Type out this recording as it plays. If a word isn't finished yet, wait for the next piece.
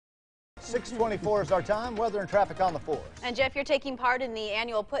6:24 is our time. Weather and traffic on the 4s. And Jeff, you're taking part in the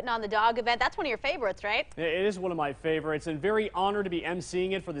annual Putting on the Dog event. That's one of your favorites, right? It is one of my favorites, and very honored to be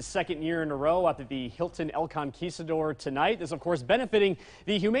emceeing it for the second year in a row up at the Hilton El Conquistador tonight. This, of course, benefiting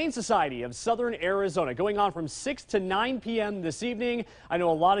the Humane Society of Southern Arizona, going on from 6 to 9 p.m. this evening. I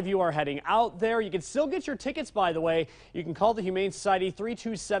know a lot of you are heading out there. You can still get your tickets, by the way. You can call the Humane Society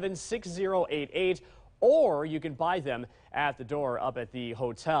 327-6088. Or you can buy them at the door up at the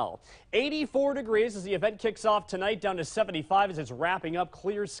hotel. 84 degrees as the event kicks off tonight, down to 75 as it's wrapping up.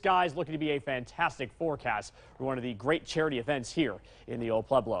 Clear skies, looking to be a fantastic forecast for one of the great charity events here in the Old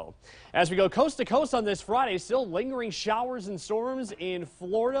Pueblo. As we go coast to coast on this Friday, still lingering showers and storms in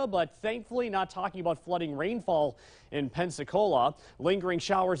Florida, but thankfully not talking about flooding rainfall in Pensacola. Lingering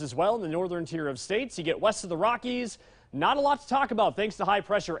showers as well in the northern tier of states. You get west of the Rockies. Not a lot to talk about thanks to high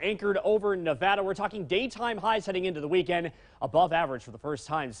pressure anchored over Nevada. We're talking daytime highs heading into the weekend, above average for the first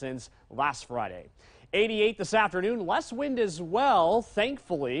time since last Friday. 88 this afternoon, less wind as well,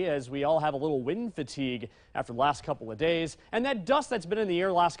 thankfully, as we all have a little wind fatigue after the last couple of days. And that dust that's been in the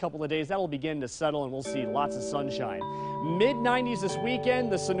air last couple of days, that'll begin to settle and we'll see lots of sunshine. Mid-90s this weekend,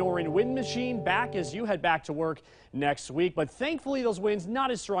 the Sonoran wind machine back as you head back to work next week. But thankfully, those winds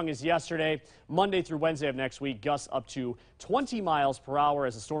not as strong as yesterday. Monday through Wednesday of next week, gusts up to 20 miles per hour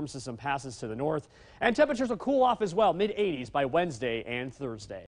as the storm system passes to the north. And temperatures will cool off as well, mid-80s by Wednesday and Thursday.